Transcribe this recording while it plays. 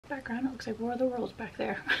background? It looks like War of the Worlds back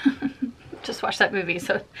there. Just watched that movie,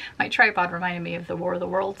 so my tripod reminded me of the War of the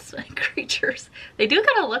Worlds creatures. They do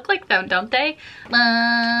kind of look like them, don't they?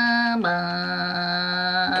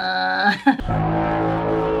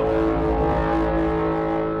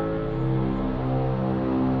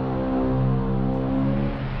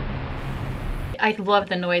 I love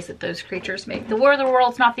the noise that those creatures make. The War of the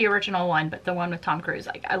Worlds, not the original one, but the one with Tom Cruise.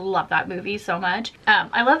 Like, I love that movie so much.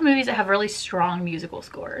 I love movies that have really strong musical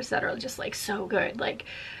scores that are just like so good. Like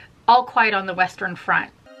All Quiet on the Western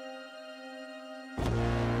Front.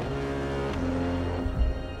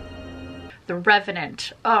 The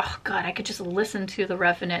Revenant. Oh God, I could just listen to The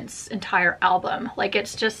Revenant's entire album. Like,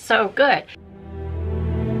 it's just so good.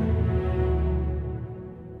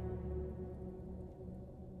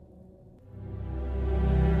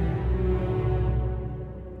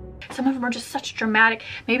 Some of them are just such dramatic.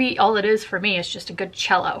 Maybe all it is for me is just a good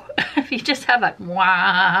cello. If you just have a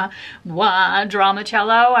wah, wah drama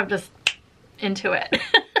cello, I'm just into it.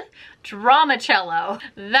 Drama cello.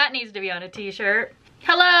 That needs to be on a t-shirt.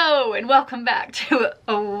 Hello and welcome back to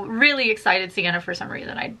a really excited Seanna for some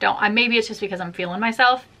reason. Maybe it's just because I'm feeling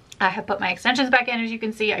myself. I have put my extensions back in, as you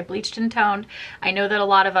can see. I bleached and toned. I know that a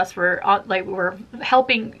lot of us were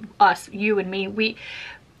helping us, you and me.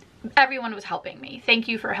 Everyone was helping me. Thank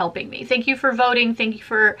you for helping me. Thank you for voting. Thank you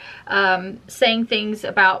for saying things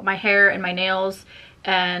about my hair and my nails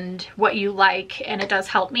and what you like, and it does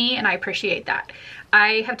help me, and I appreciate that.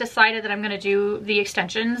 I have decided that I'm going to do the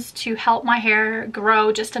extensions to help my hair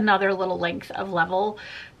grow just another little length of level.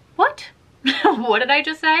 What? What did I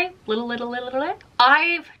just say? Little.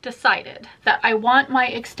 I've decided that I want my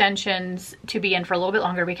extensions to be in for a little bit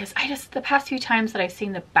longer because the past few times that I've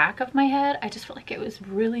seen the back of my head, I just felt like it was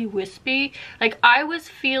really wispy. Like, I was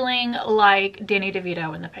feeling like Danny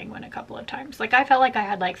DeVito in The Penguin a couple of times. Like, I felt like I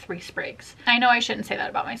had like 3 sprigs. I know I shouldn't say that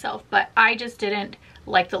about myself, but I just didn't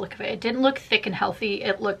like the look of it. It didn't look thick and healthy.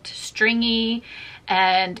 It looked stringy.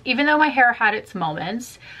 And even though my hair had its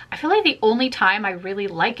moments, I feel like the only time I really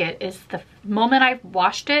like it is the moment I've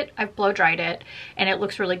washed it, I've blow dried it, and it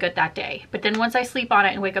looks really good that day. But then once I sleep on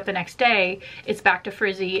it and wake up the next day, it's back to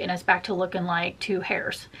frizzy and it's back to looking like 2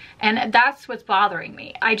 hairs. And that's what's bothering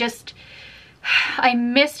me. I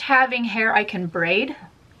missed having hair I can braid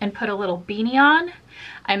and put a little beanie on.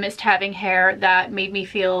 I missed having hair that made me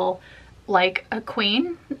feel like a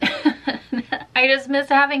queen. I just miss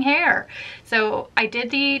having hair. So I did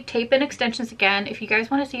the tape-in extensions again. If you guys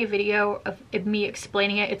want to see a video of me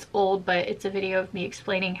explaining it, it's old, but it's a video of me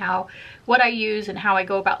explaining what I use and how I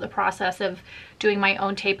go about the process of doing my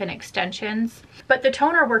own tape-in extensions. But the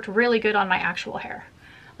toner worked really good on my actual hair,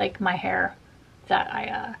 like my hair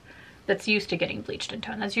that that's used to getting bleached and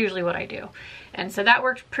toned. That's usually what I do, and so that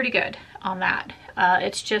worked pretty good on that.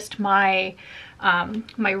 It's just my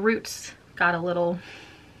my roots got a little,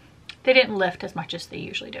 they didn't lift as much as they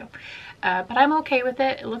usually do. But I'm okay with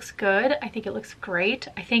it. It looks good. I think it looks great.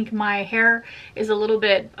 I think my hair is a little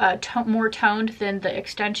bit more toned than the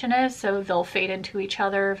extension is, so they'll fade into each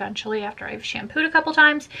other eventually after I've shampooed a couple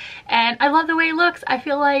times. And I love the way it looks. I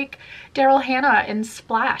feel like Daryl Hannah in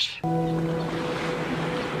Splash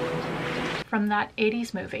from that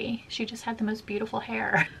 80s movie. She just had the most beautiful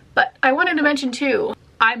hair. But I wanted to mention too,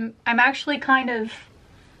 I'm actually kind of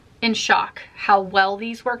in shock how well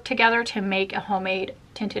these work together to make a homemade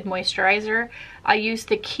tinted moisturizer. I used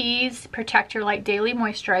the Keys Protect Your Light Daily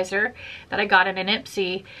Moisturizer that I got in an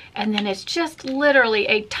Ipsy, and then it's just literally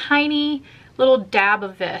a tiny little dab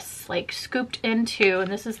of this, like scooped into,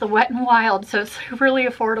 and this is the Wet n Wild, so it's a really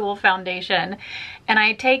affordable foundation. And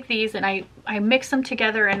I take these and I mix them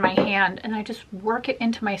together in my hand and I just work it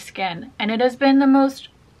into my skin, and it has been the most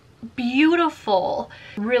beautiful,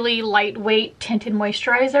 really lightweight tinted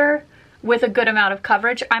moisturizer with a good amount of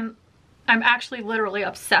coverage. I'm actually literally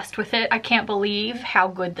obsessed with it. I can't believe how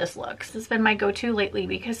good this looks. This has been my go-to lately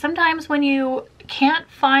because sometimes when you can't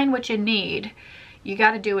find what you need, you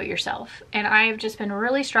got to do it yourself. And I've just been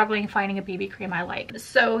really struggling finding a BB cream I like.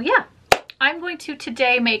 So yeah, I'm going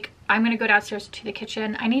to go downstairs to the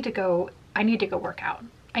kitchen. I need to go work out.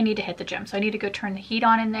 I need to hit the gym, so I need to go turn the heat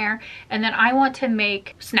on in there, and then I want to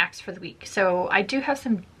make snacks for the week. So I do have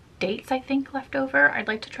some dates, I think, left over. I'd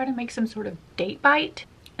like to try to make some sort of date bite,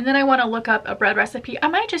 and then I want to look up a bread recipe. I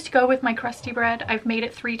might just go with my crusty bread. I've made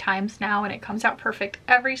it 3 times now and it comes out perfect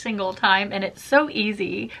every single time, and it's so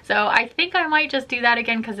easy. So I think I might just do that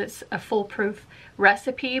again because it's a foolproof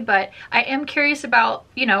recipe. But I am curious about,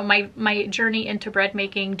 you know, my journey into bread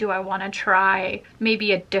making. Do I want to try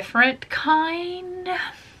maybe a different kind?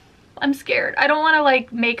 I'm scared. I don't want to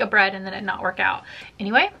like make a bread and then it not work out.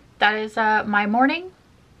 Anyway, that is my morning.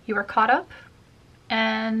 You are caught up,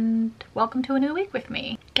 and welcome to a new week with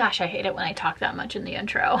me. Gosh, I hate it when I talk that much in the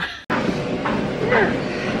intro.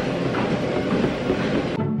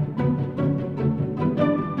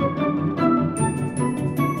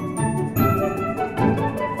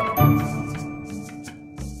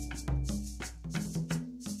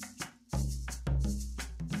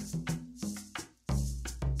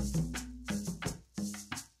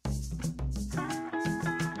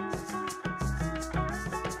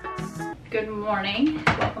 Good morning,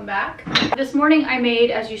 welcome back. This morning I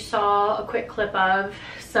made, as you saw, a quick clip of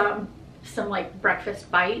some like breakfast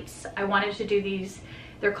bites. I wanted to do these,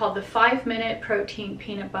 they're called the 5-minute protein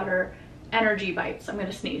peanut butter energy bites. I'm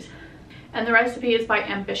gonna sneeze. And the recipe is by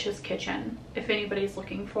Ambitious Kitchen, if anybody's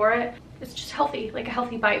looking for it. It's just healthy, like a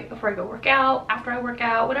healthy bite before I go work out, after I work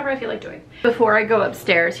out, whatever I feel like doing. Before I go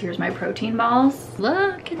upstairs, here's my protein balls.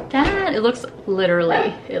 Look at that. It looks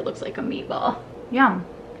literally, it looks like a meatball. Yum.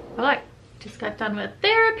 I like. Just got done with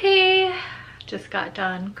therapy. Just got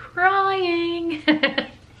done crying.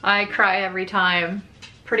 I cry every time,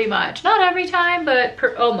 pretty much. Not every time, but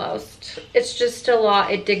almost. It's just a lot,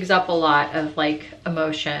 it digs up a lot of like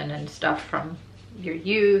emotion and stuff from your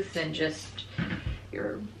youth and just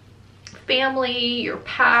your family, your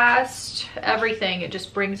past, everything. It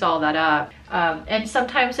just brings all that up. And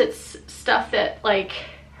sometimes it's stuff that like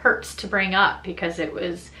hurts to bring up because it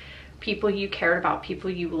was people you cared about, people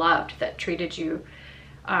you loved that treated you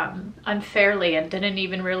unfairly and didn't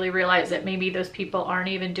even really realize that maybe those people aren't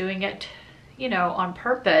even doing it, you know, on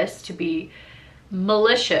purpose to be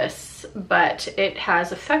malicious, but it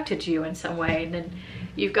has affected you in some way, and then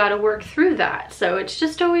you've got to work through that. So it's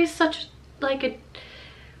just always such like a,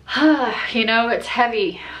 you know, it's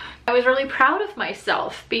heavy. I was really proud of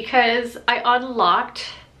myself because I unlocked,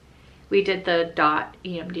 we did the dot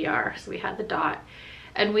EMDR, so we had the dot.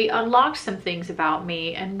 And we unlocked some things about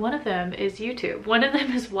me, and one of them is YouTube. One of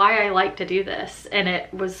them is why I like to do this, and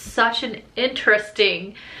it was such an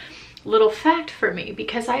interesting little fact for me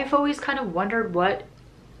because I've always kind of wondered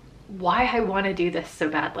why I want to do this so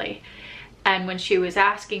badly. And when she was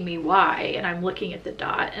asking me why, and I'm looking at the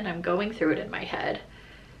dot and I'm going through it in my head,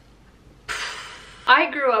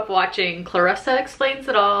 I grew up watching Clarissa Explains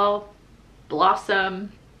It All,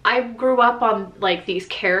 Blossom. I grew up on like these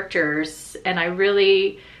characters, and I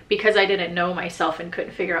really, because I didn't know myself and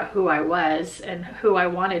couldn't figure out who I was and who I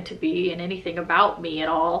wanted to be and anything about me at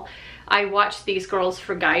all, I watched these girls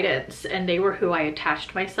for guidance, and they were who I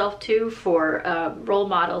attached myself to for role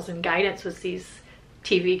models, and guidance was these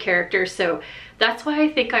TV characters. So that's why I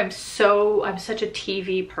think I'm such a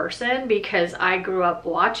TV person, because I grew up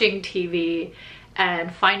watching TV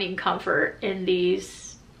and finding comfort in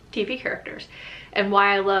these TV characters. And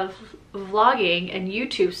why I love vlogging and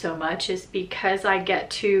YouTube so much is because I get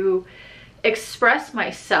to express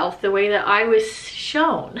myself the way that I was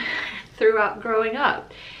shown throughout growing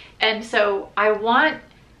up. And so I want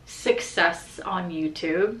success on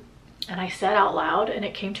YouTube, and I said out loud, and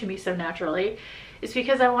it came to me so naturally, is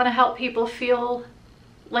because I want to help people feel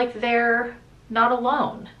like they're not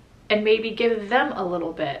alone, and maybe give them a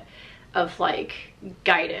little bit of like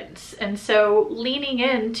guidance. And so leaning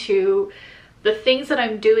into the things that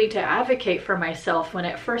I'm doing to advocate for myself, when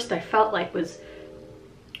at first I felt like was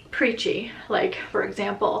preachy, like for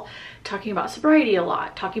example, talking about sobriety a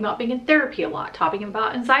lot, talking about being in therapy a lot, talking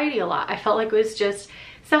about anxiety a lot, I felt like it was just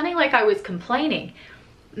sounding like I was complaining.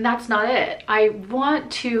 And that's not it. I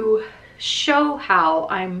want to show how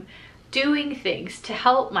I'm doing things to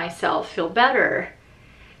help myself feel better,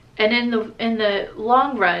 and in the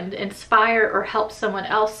long run inspire or help someone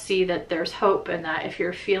else see that there's hope, and that if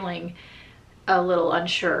you're feeling a little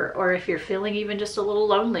unsure, or if you're feeling even just a little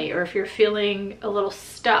lonely, or if you're feeling a little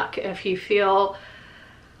stuck, if you feel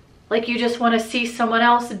like you just want to see someone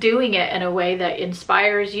else doing it in a way that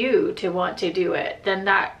inspires you to want to do it, then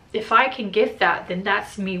that, if I can give that, then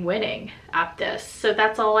that's me winning at this. So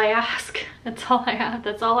that's all I ask. That's all I have.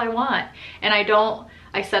 That's all I want. And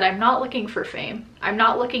I said, I'm not looking for fame. I'm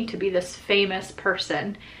not looking to be this famous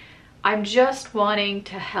person. I'm just wanting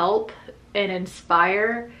to help and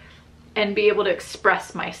inspire and be able to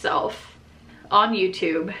express myself on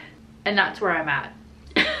YouTube. And that's where I'm at.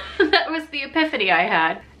 That was the epiphany I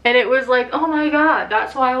had. And it was like, oh my God,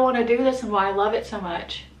 that's why I want to do this and why I love it so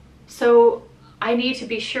much. So I need to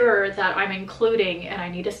be sure that I'm including, and I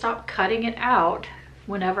need to stop cutting it out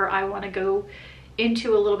whenever I want to go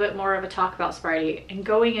into a little bit more of a talk about sobriety, and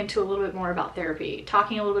going into a little bit more about therapy,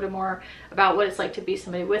 talking a little bit more about what it's like to be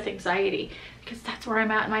somebody with anxiety, because that's where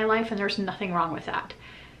I'm at in my life, and there's nothing wrong with that.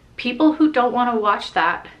 People who don't want to watch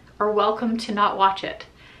that are welcome to not watch it.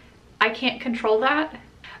 I can't control that,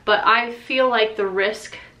 but I feel like the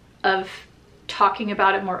risk of talking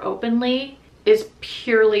about it more openly is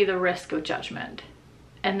purely the risk of judgment.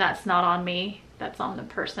 And that's not on me. That's on the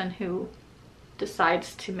person who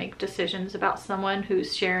decides to make decisions about someone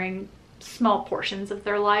who's sharing small portions of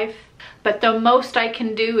their life. But the most I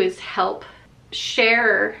can do is help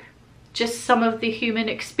share just some of the human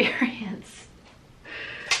experience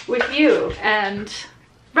with you, and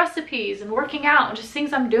recipes and working out and just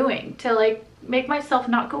things I'm doing to like make myself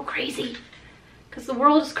not go crazy, because the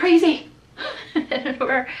world is crazy. And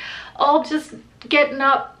we're all just getting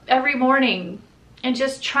up every morning and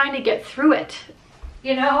just trying to get through it,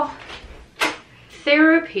 you know?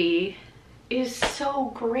 Therapy is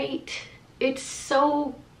so great. It's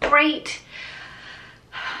so great.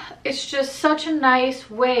 It's just such a nice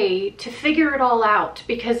way to figure it all out,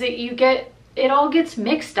 because it all gets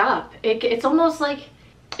mixed up. It's almost like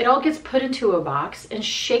it all gets put into a box and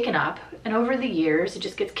shaken up, and over the years it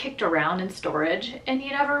just gets kicked around in storage, and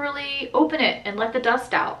you never really open it and let the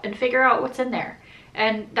dust out and figure out what's in there.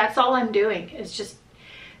 And that's all I'm doing, is just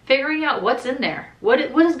figuring out what's in there. What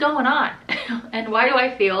is going on? And why do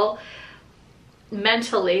I feel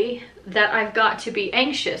mentally that I've got to be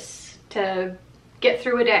anxious to get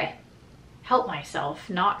through a day? Help myself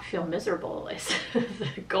not feel miserable is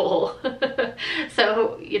the goal.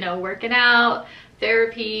 So, you know, working out,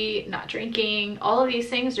 therapy, not drinking, all of these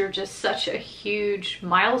things are just such a huge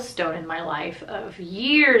milestone in my life of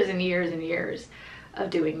years and years and years of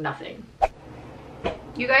doing nothing.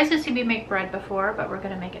 You guys have seen me make bread before, but we're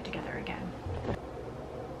gonna make it together again.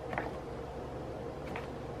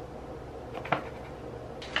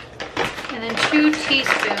 And then 2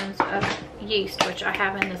 teaspoons of yeast, which I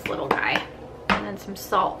have in this little guy, and then some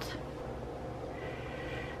salt.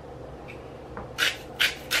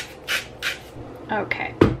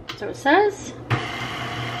 Okay, so it says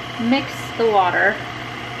mix the water.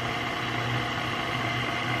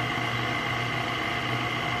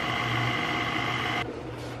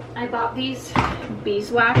 I bought these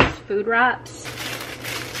beeswax food wraps,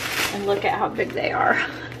 and look at how big they are.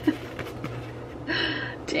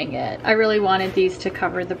 Dang it. I really wanted these to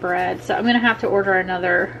cover the bread, so I'm gonna have to order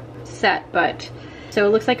another set, but so it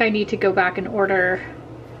looks like I need to go back and order.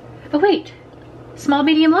 Oh wait, small,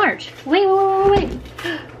 medium, large. Wait.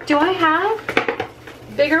 Do I have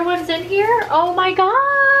bigger ones in here? Oh my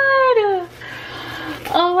God.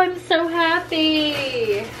 Oh, I'm so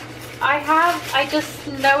happy. I just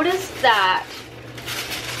noticed that.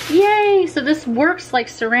 Yay, so this works like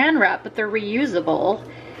saran wrap, but they're reusable.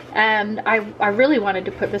 And I really wanted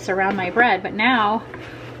to put this around my bread, but now,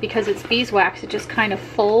 because it's beeswax, it just kind of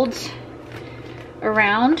folds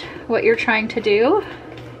around what you're trying to do.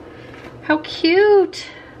 How cute.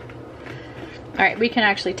 All right, we can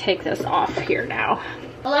actually take this off here now.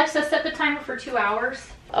 Alexa, set the timer for 2 hours.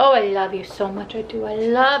 Oh, I love you so much, I do, I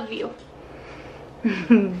love you.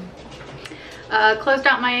 Closed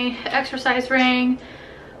out my exercise ring,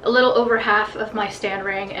 a little over half of my stand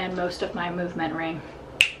ring, and most of my movement ring.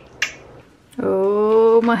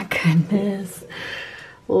 Oh my goodness.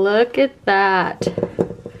 Look at that.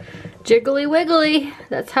 Jiggly wiggly.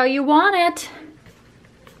 That's how you want it.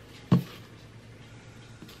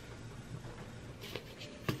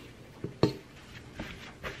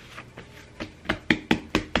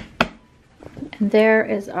 And there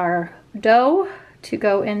is our dough to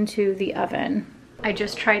go into the oven. I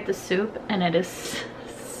just tried the soup and it is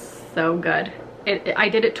so good. I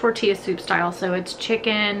did it tortilla soup style, so it's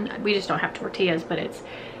chicken. We just don't have tortillas, but it's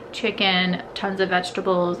chicken, tons of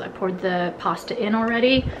vegetables. I poured the pasta in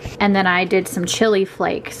already. And then I did some chili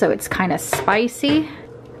flake, so it's kind of spicy.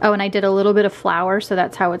 Oh, and I did a little bit of flour, so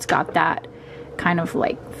that's how it's got that kind of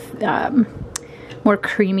like more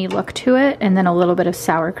creamy look to it. And then a little bit of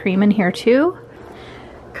sour cream in here too.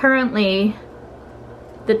 Currently,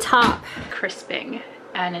 the top crisping,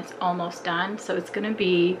 and it's almost done. So it's gonna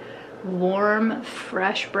be warm,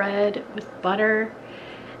 fresh bread with butter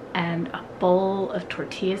and a bowl of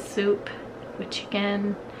tortilla soup with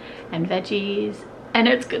chicken and veggies, and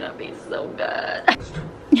it's gonna be so good.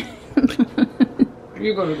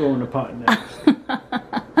 You're gonna go in the pot next.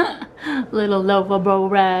 Little loaf of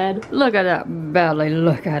bread. Look at that belly,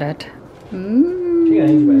 look at it.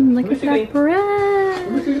 Look at that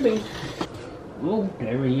bread. Oh,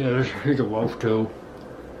 there he is. He's a loaf too.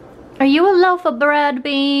 Are you a loaf of bread,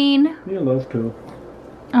 Bean? He's a loaf too.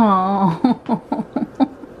 Oh,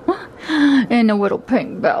 and a little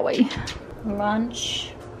pink belly.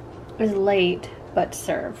 Lunch is late, but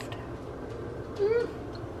served.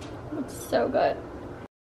 It's so good.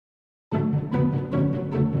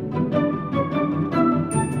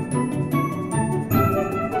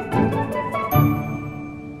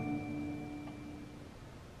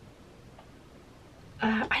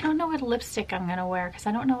 I don't know what lipstick I'm gonna wear because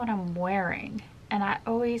I don't know what I'm wearing. And that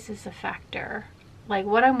always is a factor. Like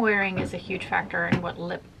what I'm wearing is a huge factor in what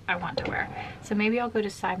lip I want to wear. So maybe I'll go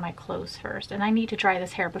decide my clothes first. And I need to dry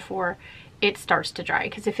this hair before it starts to dry,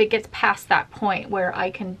 because if it gets past that point where I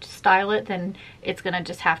can style it, then it's gonna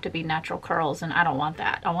just have to be natural curls, and I don't want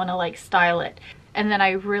that. I want to like style it. And then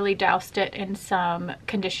I really doused it in some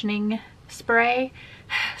conditioning spray,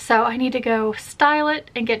 so I need to go style it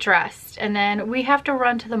and get dressed. And then we have to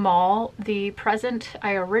run to the mall. The present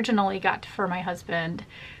I originally got for my husband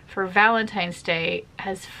for Valentine's Day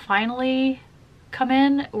has finally come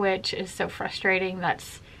in, which is so frustrating.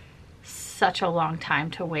 That's such a long time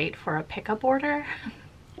to wait for a pickup order.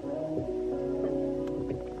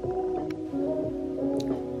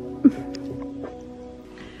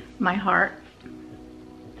 My heart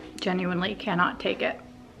genuinely cannot take it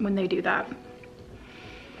when they do that.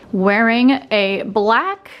 Wearing a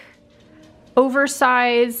black,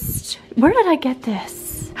 oversized, where did I get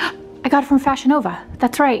this? I got it from Fashion Nova.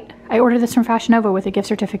 That's right. I ordered this from Fashion Nova with a gift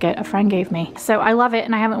certificate a friend gave me. So I love it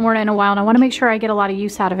and I haven't worn it in a while, and I want to make sure I get a lot of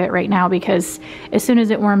use out of it right now, because as soon as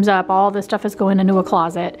it warms up, all this stuff is going into a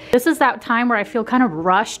closet. This is that time where I feel kind of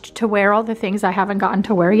rushed to wear all the things I haven't gotten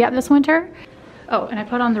to wear yet this winter. Oh, and I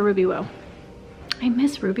put on the Ruby Woo. I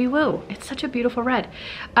miss Ruby Woo. It's such a beautiful red.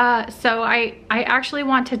 So I actually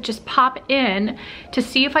want to just pop in to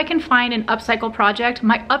see if I can find an upcycle project.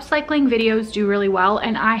 My upcycling videos do really well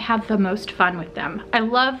and I have the most fun with them. I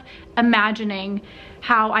love imagining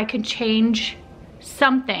how I could change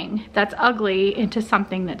something that's ugly into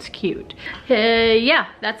something that's cute. Yeah,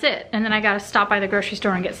 that's it. And then I gotta stop by the grocery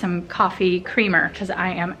store and get some coffee creamer because I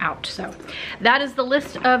am out. So that is the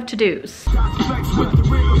list of to-dos.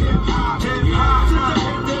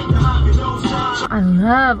 I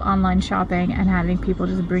love online shopping and having people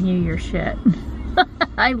just bring you your shit.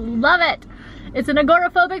 I love it. It's an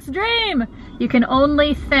agoraphobic's dream. You can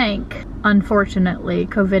only thank, unfortunately,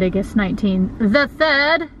 COVID-19 the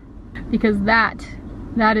third, because that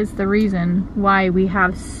is the reason why we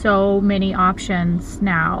have so many options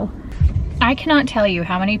now. I cannot tell you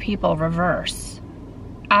how many people reverse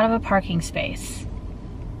out of a parking space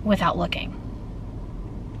without looking.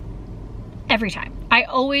 Every time. I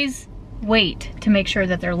always wait to make sure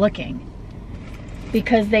that they're looking,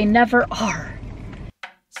 because they never are.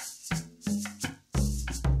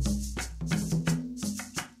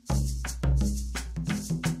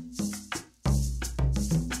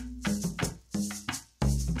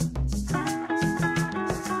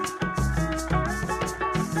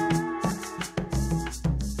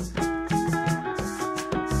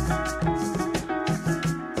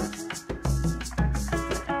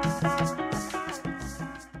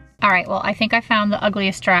 All right, well, I think I found the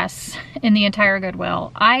ugliest dress in the entire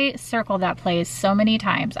Goodwill. I circled that place so many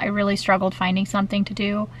times. I really struggled finding something to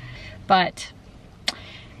do, but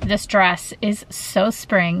this dress is so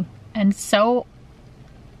spring and so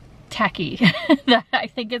tacky that I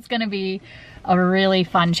think it's gonna be a really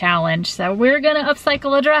fun challenge. So we're gonna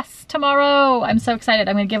upcycle a dress tomorrow. I'm so excited.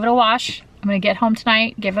 I'm gonna give it a wash. I'm gonna get home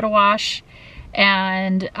tonight, give it a wash,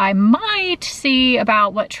 and I might see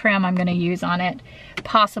about what trim I'm gonna use on it.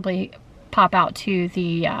 Possibly pop out to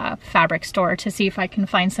the fabric store to see if I can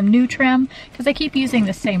find some new trim, because I keep using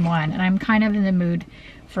the same one and I'm kind of in the mood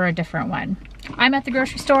for a different one. I'm at the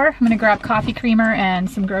grocery store. I'm gonna grab coffee creamer and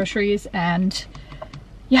some groceries, and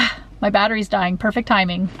yeah, my battery's dying. Perfect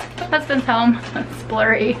timing. Husband's home. It's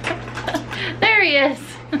blurry. There he is.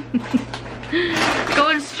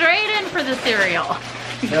 Going straight in for the cereal.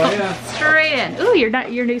 Oh yeah. Straight in. Ooh,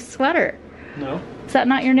 your new sweater. No. Is that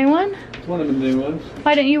not your new one? It's one of the new ones.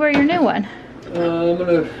 Why didn't you wear your new one? I'm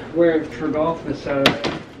gonna wear it for golf this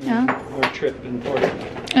Saturday. Oh. Or trip in Florida.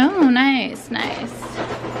 Oh, nice, nice.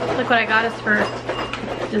 Look what I got us for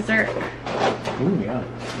dessert. Ooh, yeah.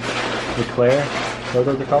 Eclair, what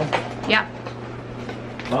are they called? Yeah.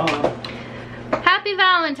 Mom. Happy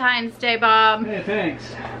Valentine's Day, Bob. Hey,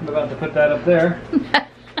 thanks. I'm about to put that up there.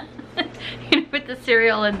 You're gonna put the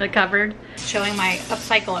cereal in the cupboard. Showing my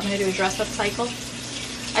upcycle. I'm gonna do a dress upcycle.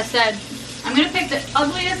 I said, I'm gonna pick the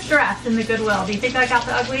ugliest dress in the Goodwill. Do you think I got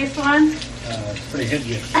the ugliest one? It's pretty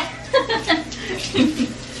hideous.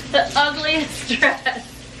 The ugliest dress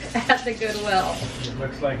at the Goodwill. It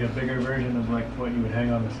looks like a bigger version of like what you would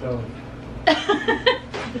hang on the stove.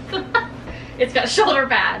 It's got shoulder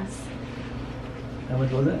pads. How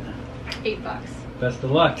much was it? $8. Best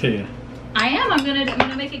of luck to you. I am. I'm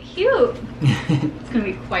gonna make it cute. It's gonna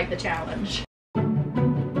be quite the challenge.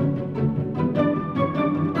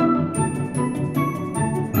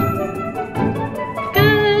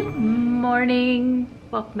 Good morning.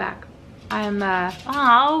 Welcome back. I'm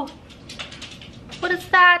What is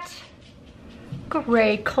that?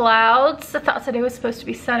 Gray clouds. I thought today was supposed to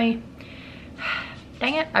be sunny.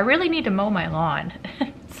 Dang it, I really need to mow my lawn.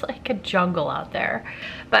 It's like a jungle out there.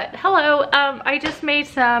 But hello, I just made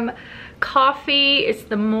some coffee. It's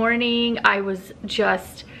the morning. I was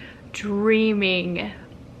just dreaming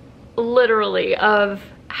literally of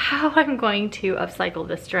how I'm going to upcycle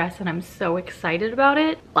this dress, and I'm so excited about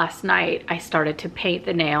it. Last night I started to paint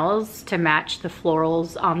the nails to match the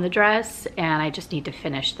florals on the dress, and I just need to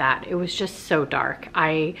finish that. It was just so dark.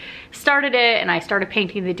 I started it and I started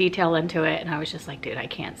painting the detail into it, and I was just like, dude, I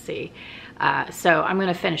can't see. So I'm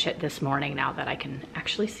gonna finish it this morning now that I can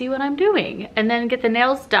actually see what I'm doing, and then get the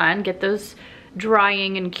nails done, get those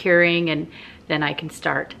drying and curing, and then I can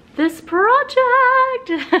start this project.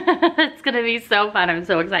 It's gonna be so fun. I'm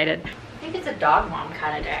so excited. I think it's a dog mom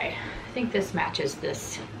kind of day. I think this matches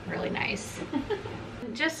this really nice.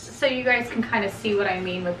 Just so you guys can kind of see what I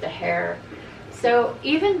mean with the hair. So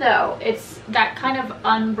even though it's that kind of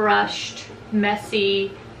unbrushed,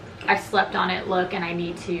 messy, I slept on it look, and I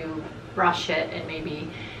need to brush it and maybe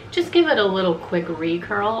just give it a little quick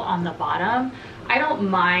recurl on the bottom, I don't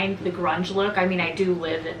mind the grunge look. I mean, I do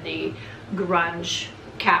live in the grunge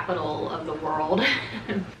capital of the world.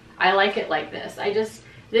 I like it like this.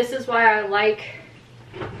 This is why I like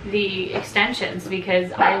the extensions,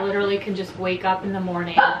 because I literally can just wake up in the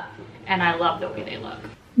morning and I love the way they look.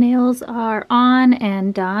 Nails are on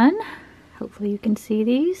and done. Hopefully you can see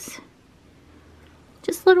these.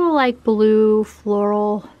 Just little like blue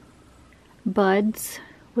floral buds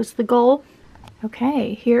was the goal.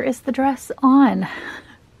 Okay, here is the dress on.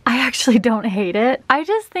 I actually don't hate it. I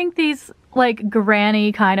just think these like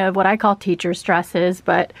granny kind of what I call teacher's dresses,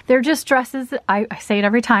 but they're just dresses. I say it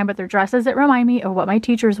every time, but they're dresses that remind me of what my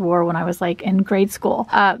teachers wore when I was like in grade school.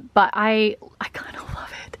 But I kind of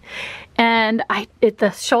love it. And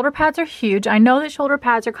the shoulder pads are huge. I know that shoulder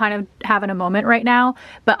pads are kind of having a moment right now,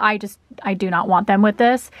 but I do not want them with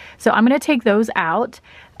this. So I'm gonna take those out.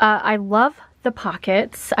 I love the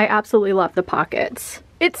pockets. I absolutely love the pockets.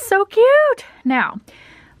 It's so cute. Now,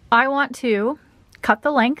 I want to cut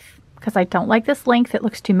the length because I don't like this length. It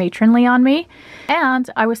looks too matronly on me. And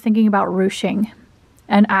I was thinking about ruching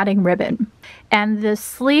and adding ribbon. And the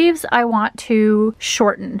sleeves I want to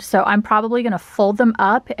shorten. So I'm probably gonna fold them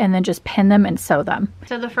up and then just pin them and sew them.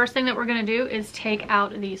 So the first thing that we're gonna do is take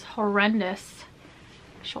out these horrendous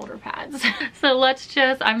shoulder pads. So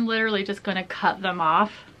I'm literally just gonna cut them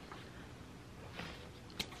off.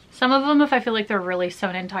 Some of them, if I feel like they're really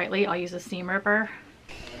sewn in tightly, I'll use a seam ripper.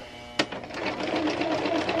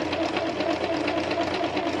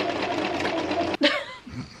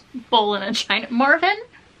 Bowl in a china. Marvin?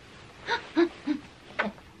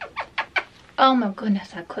 Oh my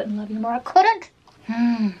goodness, I couldn't love you more. I couldn't.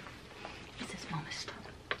 It's this moment.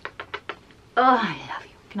 Oh, I love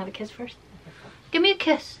you. Can I have a kiss first? Give me a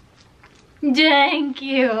kiss. Thank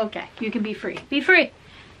you. Okay, you can be free. Be free.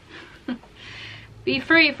 Be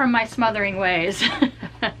free from my smothering ways.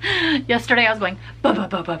 Yesterday I was going over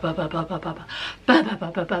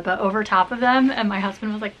top of them, and my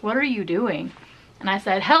husband was like, what are you doing? And I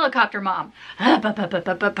said, helicopter mom. And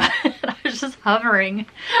I was just hovering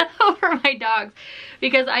over my dogs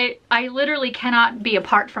because I literally cannot be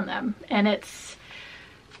apart from them, and it's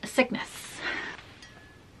a sickness.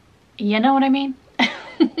 You know what I mean?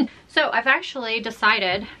 So I've actually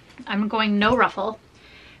decided I'm going no ruffle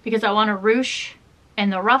because I want to ruche, and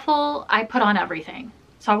the ruffle I put on everything.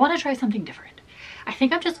 So I want to try something different. I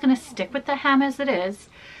think I'm just going to stick with the hem as it is,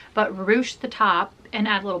 but ruche the top and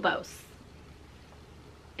add little bows.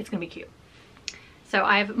 It's going to be cute. So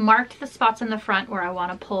I've marked the spots in the front where I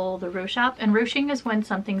want to pull the ruche up, and ruching is when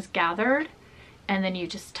something's gathered and then you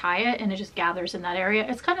just tie it and it just gathers in that area.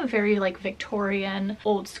 It's kind of very like Victorian,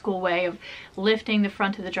 old school way of lifting the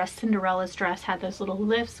front of the dress. Cinderella's dress had those little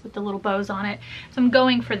lifts with the little bows on it. So I'm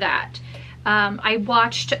going for that. I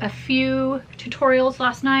watched a few tutorials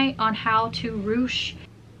last night on how to ruche.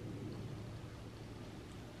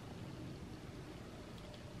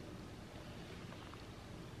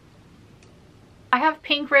 I have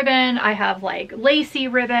pink ribbon, I have like lacy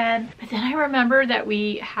ribbon, but then I remember that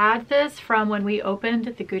we had this from when we opened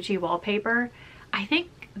the Gucci wallpaper. I think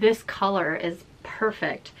this color is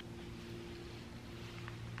perfect.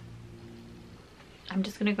 I'm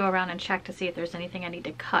just gonna go around and check to see if there's anything I need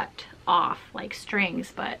to cut off, like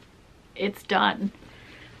strings, but it's done.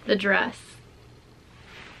 The dress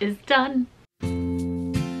is done.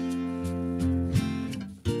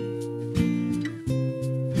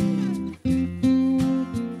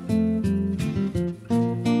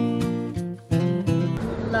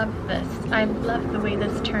 Love this. I love the way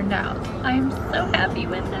this turned out. I'm so happy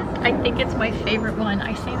with it. I think it's my favorite one.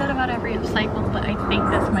 I say that about every upcycle, but I think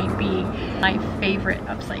this might be my favorite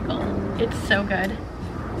upcycle. It's so good.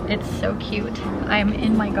 It's so cute. I'm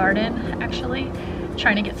in my garden actually,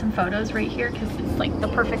 trying to get some photos right here because it's like the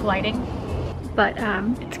perfect lighting. But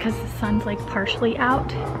it's because the sun's like partially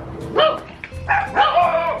out.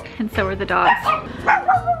 And so are the dogs.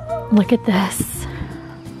 Look at this.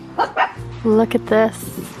 Look at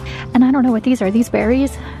this. And I don't know what these are. These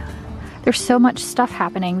berries? There's so much stuff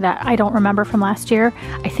happening that I don't remember from last year.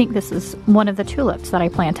 I think this is one of the tulips that I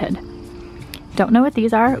planted. Don't know what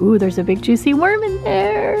these are. Ooh, there's a big juicy worm in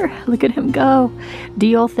there. Look at him go. Do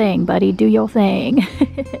your thing, buddy. Do your thing.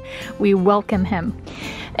 We welcome him.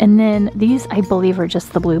 And then these, I believe, are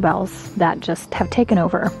just the bluebells that just have taken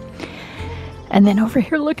over. And then over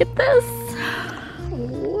here, look at this.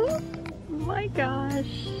 Oh my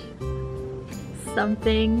gosh.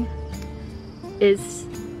 Something is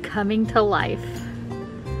coming to life.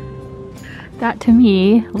 That to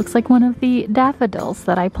me looks like one of the daffodils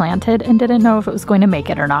that I planted and didn't know if it was going to make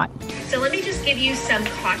it or not. So let me just give you some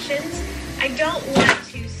cautions. I don't want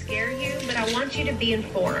to scare you, but I want you to be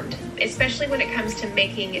informed, especially when it comes to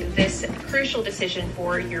making this crucial decision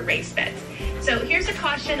for your raised beds. So here's a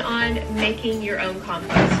caution on making your own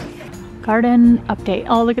compost. Garden update.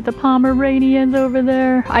 Oh, look at the Pomeranians over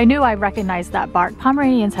there. I knew I recognized that bark.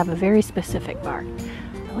 Pomeranians have a very specific bark.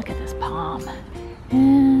 But look at this palm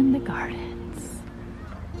and the gardens.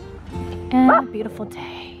 And a beautiful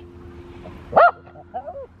day.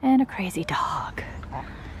 And a crazy dog.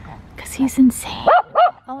 Because he's insane.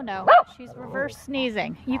 Oh no, she's reverse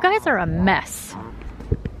sneezing. You guys are a mess.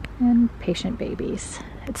 And patient babies.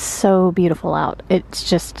 It's so beautiful out. It's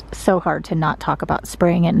just so hard to not talk about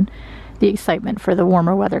spring and the excitement for the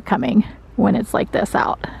warmer weather coming when it's like this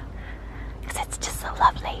out. Because it's just so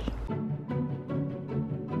lovely.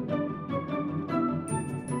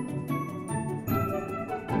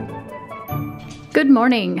 Good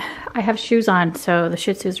morning. I have shoes on, so the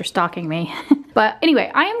Shih Tzus are stalking me. But anyway,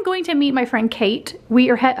 I am going to meet my friend Kate. We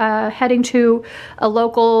are heading to a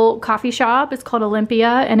local coffee shop. It's called Olympia,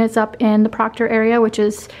 and it's up in the Proctor area, which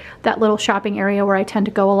is that little shopping area where I tend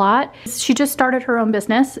to go a lot. She just started her own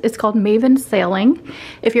business. It's called Maven Sailing.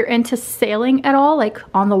 If you're into sailing at all, like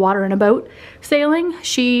on the water in a boat sailing,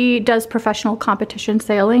 she does professional competition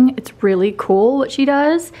sailing. It's really cool what she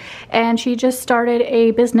does. And she just started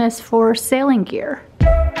a business for sailing gear.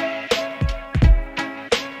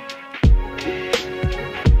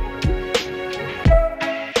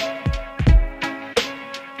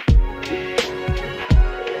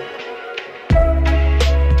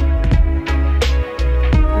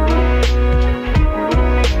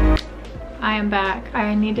 Back.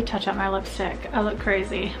 I need to touch up my lipstick. I look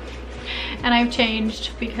crazy. And I've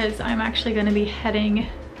changed because I'm actually going to be heading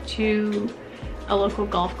to a local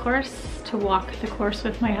golf course to walk the course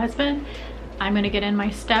with my husband. I'm going to get in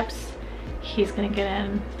my steps. He's going to get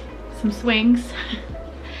in some swings.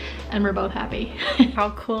 And we're both happy.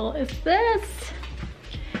 How cool is this?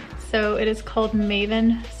 So it is called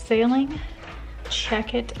Maven Sailing.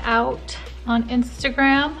 Check it out on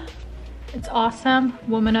Instagram. It's awesome.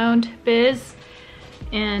 Woman-owned biz.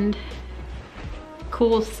 And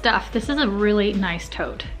cool stuff. This is a really nice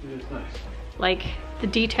tote. It is nice. Like the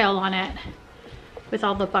detail on it with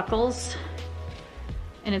all the buckles,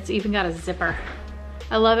 and it's even got a zipper.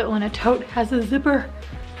 I love it when a tote has a zipper.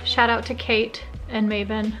 Shout out to Kate and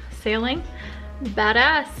Maven Sailing.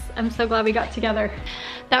 Badass. I'm so glad we got together.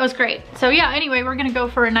 That was great. So yeah, anyway, we're gonna go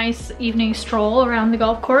for a nice evening stroll around the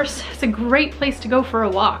golf course. It's a great place to go for a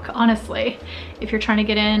walk, honestly, if you're trying to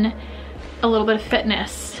get in a little bit of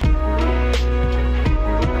fitness.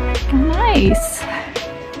 Nice.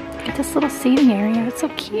 Look at this little seating area. It's so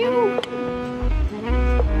cute.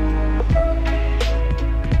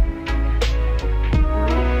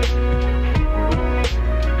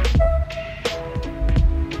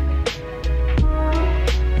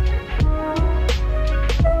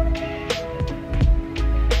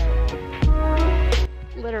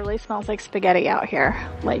 Literally smells like spaghetti out here.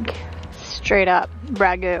 Like straight up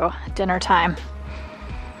ragu dinner time.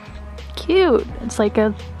 Cute. It's like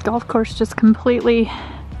a golf course just completely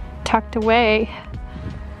tucked away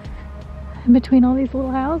in between all these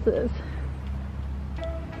little houses.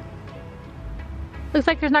 Looks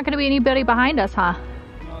like there's not going to be anybody behind us, huh?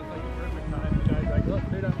 No, it's like a perfect time. The guy's like, look,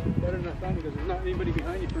 straight up, better enough time because there's not anybody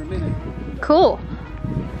behind you for a minute. Cool.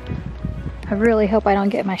 I really hope I don't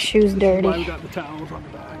get my shoes dirty. Why we got the towels on the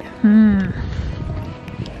back.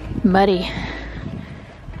 Muddy.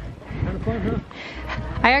 Kind of fun, huh?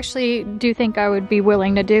 I actually do think I would be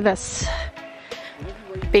willing to do this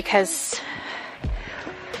because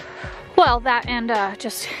Well, that and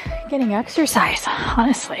just getting exercise,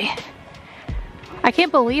 honestly. I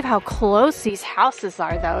can't believe how close these houses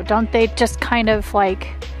are though. Don't they just kind of like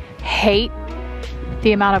hate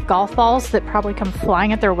the amount of golf balls that probably come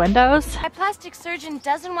flying at their windows? My plastic surgeon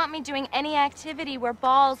doesn't want me doing any activity where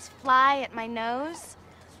balls fly at my nose.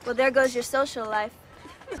 Well, there goes your social life.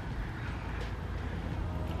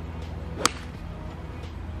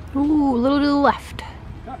 Ooh, a little to the left.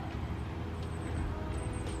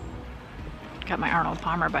 Got my Arnold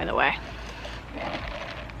Palmer, by the way.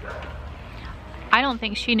 I don't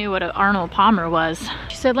think she knew what an Arnold Palmer was.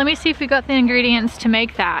 She said, let me see if we got the ingredients to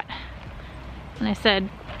make that. And I said,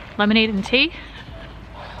 lemonade and tea?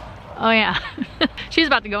 Oh yeah. She's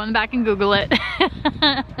about to go in the back and Google it.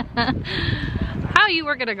 How you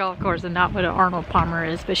work at a golf course and not what an Arnold Palmer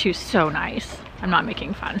is, but she was so nice. I'm not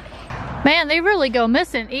making fun. Man, they really go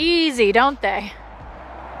missing easy, don't they?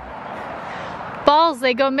 Balls,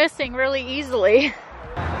 they go missing really easily.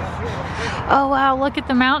 Oh wow, look at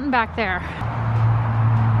the mountain back there.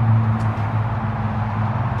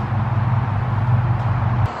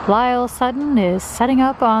 Lyle Sutton is setting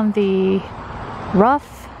up on the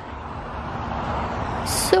rough.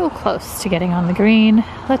 So close to getting on the green.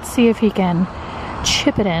 Let's see if he can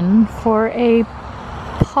chip it in for a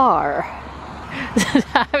par.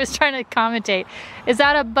 I was trying to commentate. Is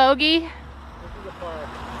that a bogey? This is a par.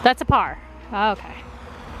 That's a par. Okay.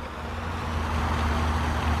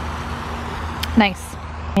 Nice.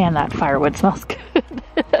 And that firewood smells good.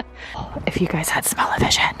 If you guys had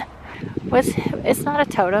smell-o-vision. It's not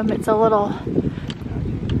a totem, it's a little...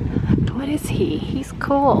 What is he? He's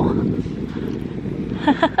cool.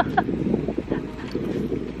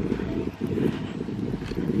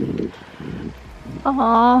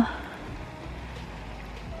 Aww.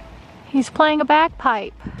 He's playing a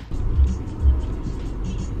bagpipe.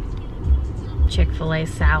 Chick-fil-A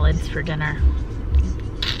salads for dinner.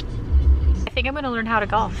 I think I'm gonna learn how to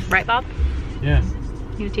golf. Right, Bob? Yeah.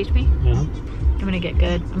 You gonna teach me? Uh-huh. I'm gonna get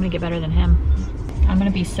good. I'm gonna get better than him. I'm gonna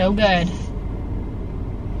be so good.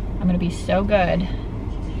 I'm gonna be so good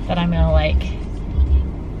that I'm gonna like,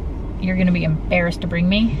 you're gonna be embarrassed to bring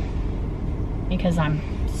me because I'm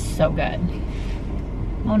so good.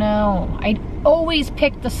 Oh no, I always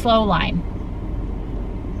pick the slow line.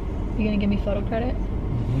 You gonna give me photo credit?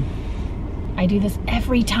 Mm-hmm. I do this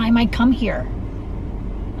every time I come here.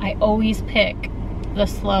 I always pick the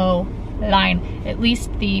slow line. At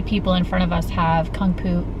least the people in front of us have Kung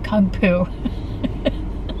Fu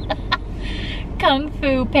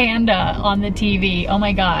Panda on the TV. Oh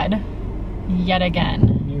my God, yet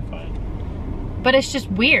again. You're fine. But it's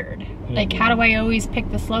just weird. Yeah, Like, how do I always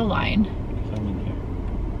pick the slow line? I'm in here.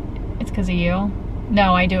 It's because of you?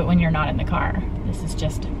 No, I do it when you're not in the car. This is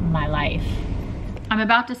just my life. I'm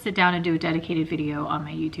about to sit down and do a dedicated video on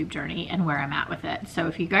my YouTube journey and where I'm at with it. So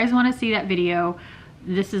if you guys want to see that video,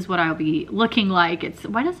 this is what I'll be looking like.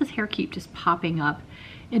 Why does this hair keep just popping up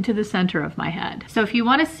into the center of my head? So if you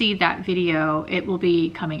want to see that video, it will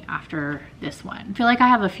be coming after this one. I feel like I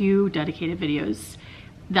have a few dedicated videos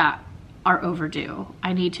that are overdue.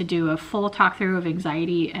 I need to do a full talk through of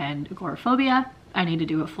anxiety and agoraphobia. I need to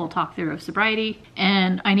do a full talk through of sobriety,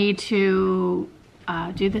 and I need to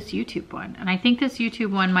do this YouTube one. And I think this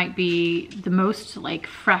YouTube one might be the most like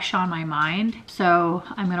fresh on my mind. So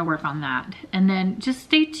I'm gonna work on that. And then just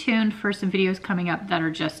stay tuned for some videos coming up that are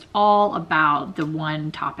just all about the one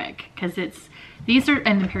topic, because these are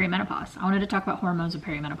in the perimenopause. I wanted to talk about hormones and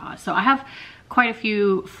perimenopause. So I have quite a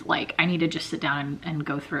few, like, I need to just sit down and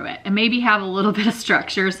go through it and maybe have a little bit of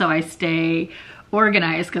structure so I stay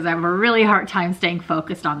organized, because I have a really hard time staying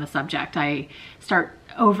focused on the subject. I start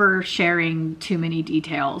oversharing too many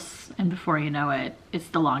details, and before you know it, it's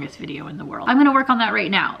the longest video in the world. I'm gonna work on that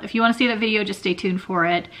right now. If you wanna see that video, just stay tuned for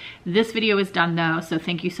it. This video is done though, so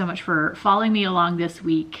thank you so much for following me along this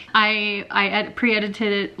week. I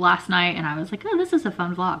pre-edited it last night and I was like, oh, this is a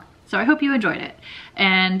fun vlog. So I hope you enjoyed it.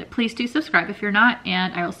 And please do subscribe if you're not,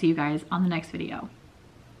 and I will see you guys on the next video.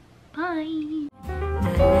 Bye.